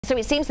So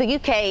it seems the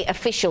UK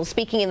official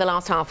speaking in the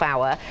last half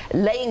hour,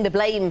 laying the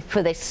blame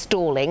for this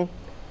stalling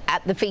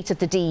at the feet of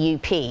the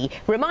DUP.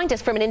 Remind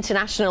us from an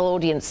international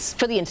audience,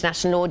 for the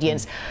international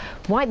audience,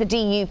 why the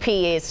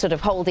DUP is sort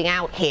of holding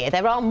out here.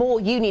 There are more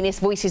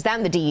unionist voices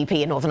than the DUP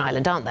in Northern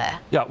Ireland, aren't there?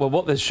 Yeah, well,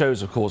 what this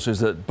shows, of course, is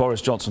that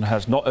Boris Johnson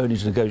has not only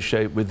to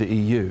negotiate with the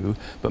EU,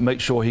 but make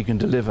sure he can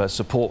deliver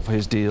support for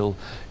his deal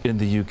in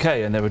the UK.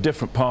 And there are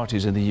different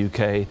parties in the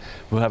UK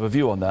who have a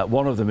view on that.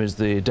 One of them is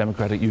the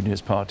Democratic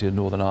Unionist Party in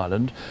Northern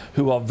Ireland,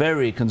 who are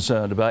very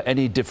concerned about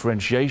any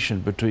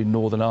differentiation between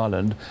Northern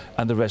Ireland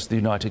and the rest of the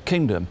United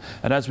Kingdom.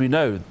 And as we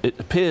know, it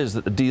appears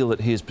that the deal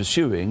that he is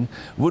pursuing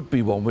would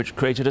be one which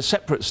created a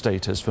separate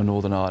status for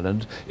Northern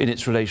Ireland in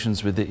its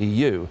relations with the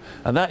EU.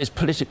 And that is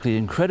politically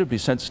incredibly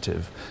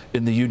sensitive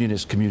in the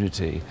unionist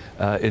community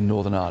in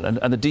Northern Ireland.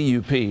 And the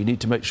DUP need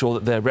to make sure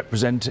that they're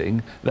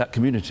representing that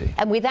community.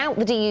 And without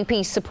the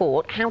DUP's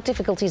support, how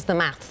difficult is the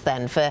maths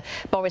then for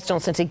Boris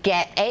Johnson to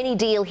get any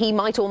deal he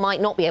might or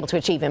might not be able to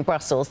achieve in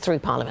Brussels through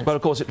Parliament? Well,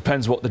 of course, it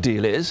depends what the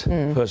deal is,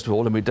 first of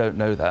all, and we don't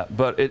know that.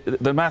 But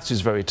the maths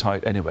is very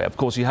tight anyway. Of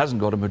course, he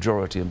hasn't got a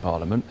majority in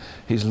Parliament.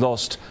 He's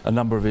lost a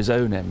number of his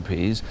own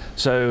MPs.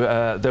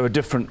 So there are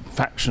different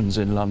factions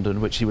in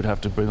London which he would have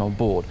to bring on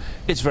board.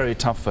 It's very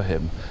tough for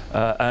him.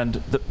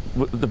 And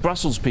the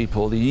Brussels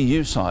people, the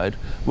EU side,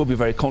 will be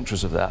very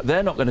conscious of that.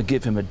 They're not going to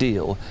give him a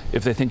deal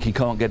if they think he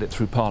can't get it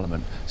through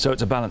Parliament. So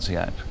it's a balancing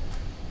act.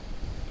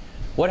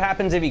 What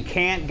happens if he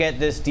can't get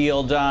this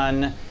deal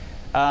done?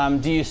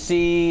 Do you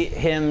see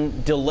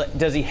him,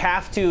 does he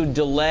have to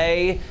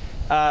delay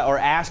or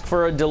ask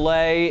for a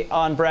delay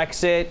on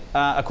Brexit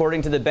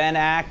according to the Benn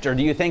Act? Or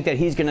do you think that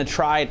he's going to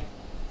try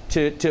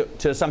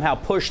to somehow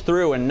push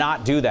through and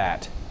not do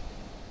that?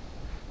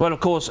 Well, of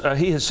course,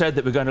 he has said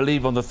that we're going to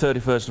leave on the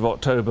 31st of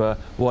October,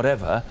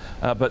 whatever,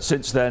 but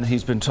since then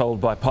he's been told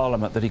by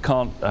Parliament that he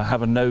can't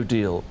have a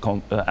no-deal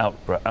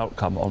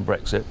outcome on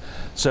Brexit.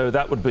 So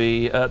that would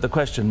be the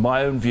question.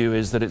 My own view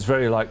is that it's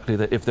very likely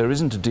that if there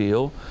isn't a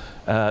deal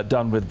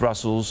done with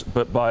Brussels,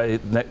 but by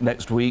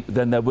next week,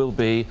 then there will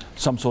be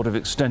some sort of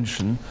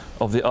extension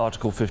of the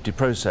Article 50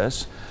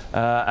 process,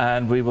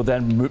 and we will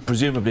then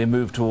presumably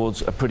move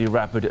towards a pretty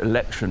rapid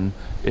election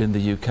in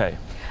the UK.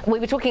 We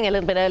were talking a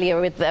little bit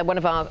earlier with one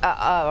of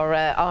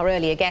our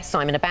earlier guests,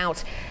 Simon,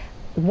 about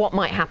what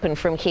might happen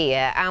from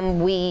here,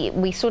 and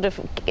we sort of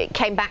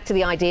came back to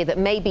the idea that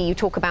maybe you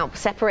talk about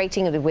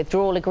separating the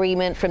withdrawal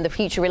agreement from the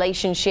future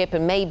relationship,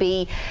 and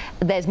maybe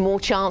there's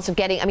more chance of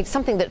getting, I mean,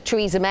 something that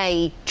Theresa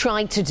May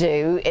tried to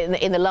do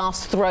in the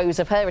last throes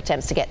of her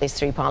attempts to get this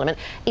through Parliament.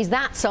 Is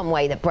that some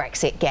way that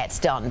Brexit gets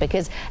done?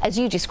 Because as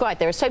you described,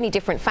 there are so many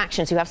different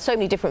factions who have so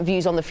many different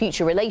views on the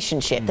future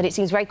relationship that it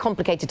seems very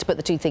complicated to put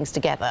the two things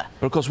together.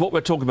 But of course, what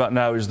we're talking about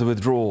now is the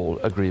withdrawal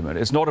agreement.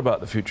 It's not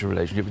about the future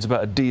relationship, it's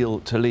about a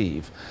deal to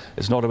leave.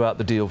 It's not about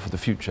the deal for the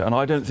future. And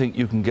I don't think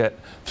you can get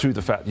through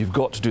the fact that you've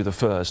got to do the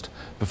first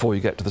before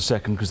you get to the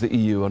second, because the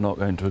EU are not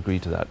going to agree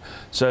to that.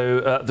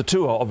 So the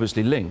two are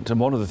obviously linked. And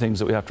one of the things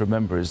that we have to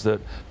remember is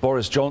that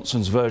Boris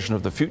Johnson's version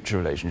of the future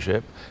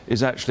relationship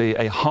is actually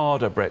a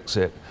harder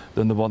Brexit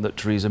than the one that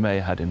Theresa May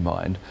had in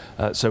mind.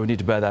 So we need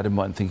to bear that in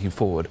mind thinking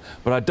forward.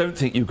 But I don't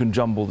think you can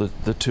jumble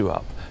the two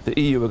up. The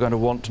EU are going to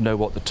want to know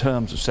what the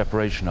terms of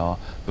separation are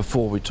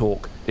before we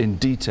talk in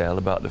detail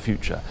about the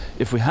future.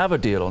 If we have a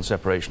deal on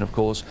separation, of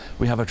course,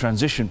 we have a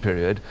transition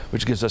period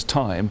which gives us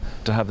time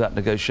to have that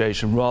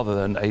negotiation rather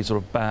than a sort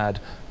of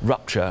bad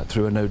rupture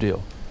through a no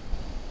deal.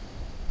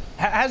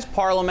 Has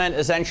Parliament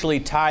essentially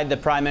tied the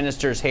Prime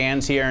Minister's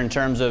hands here in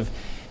terms of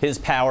his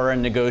power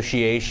and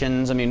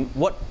negotiations? I mean,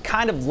 what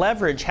kind of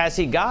leverage has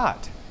he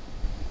got?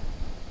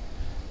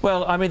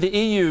 Well, I mean, the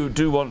EU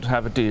do want to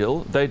have a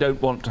deal. They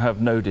don't want to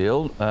have no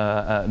deal.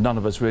 None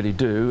of us really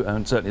do,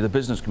 and certainly the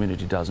business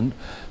community doesn't.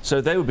 So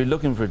they will be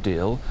looking for a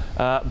deal.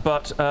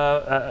 But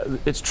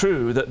it's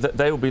true that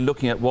they will be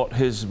looking at what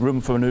his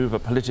room for manoeuvre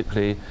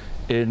politically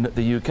in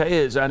the UK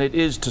is, and it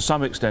is to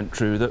some extent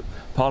true that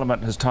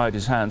Parliament has tied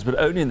his hands, but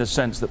only in the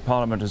sense that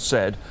Parliament has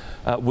said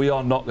we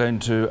are not going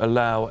to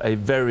allow a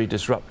very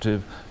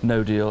disruptive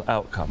no-deal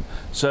outcome.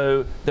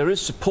 So there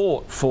is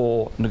support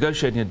for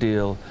negotiating a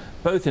deal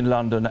both in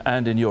London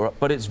and in Europe,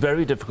 but it's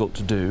very difficult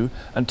to do,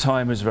 and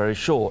time is very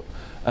short.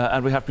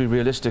 And we have to be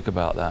realistic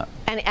about that.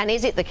 And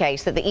is it the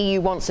case that the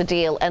EU wants a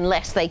deal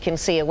unless they can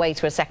see a way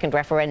to a second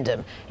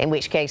referendum, in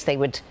which case they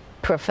would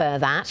prefer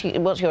that?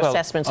 What's your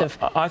assessment of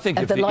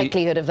the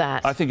likelihood of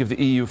that? I think if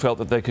the EU felt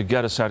that they could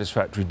get a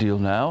satisfactory deal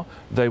now,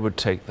 they would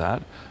take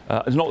that.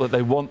 It's not that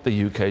they want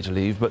the UK to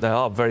leave, but they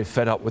are very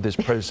fed up with this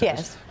process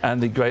yes.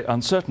 And the great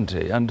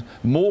uncertainty. And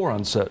more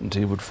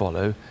uncertainty would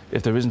follow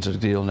if there isn't a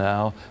deal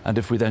now and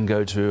if we then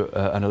go to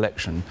an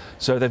election.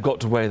 So they've got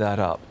to weigh that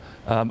up.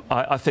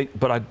 I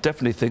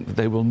definitely think that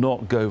they will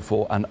not go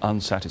for an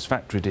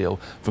unsatisfactory deal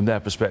from their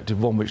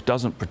perspective, one which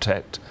doesn't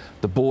protect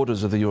the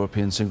borders of the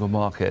European single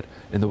market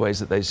in the ways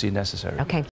that they see necessary. Okay.